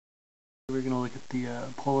We're going to look at the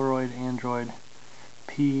Polaroid Android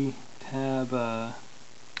PTAB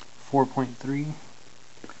 4.3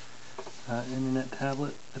 internet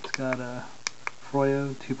tablet. It's got a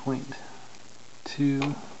Froyo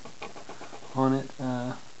 2.2 on it.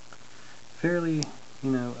 Fairly,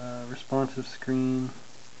 responsive screen.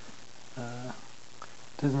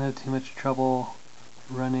 Doesn't have too much trouble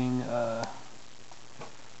running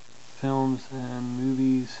films and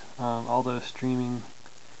movies, although streaming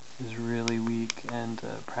is really weak and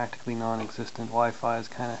practically non-existent. Wi-Fi is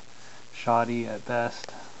kind of shoddy at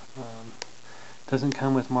best. Doesn't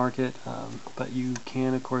come with Market, but you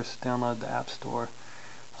can of course download the App Store.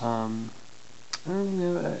 It's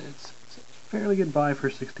a fairly good buy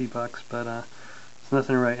for $60, but it's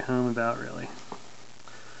nothing to write home about really.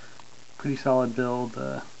 Pretty solid build.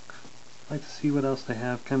 I'd like to see what else they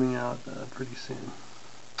have coming out pretty soon.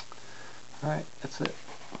 Alright, that's it.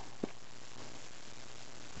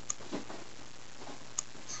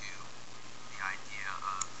 The idea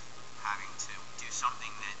of having to do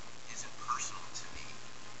something that isn't personal to me.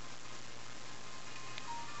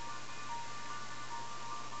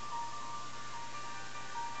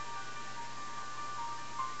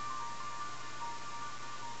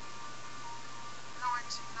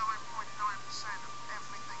 Of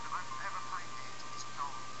everything that I've ever painted is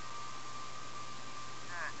gone.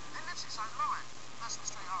 Yeah, it lives its own life. That's the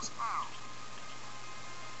street art's about.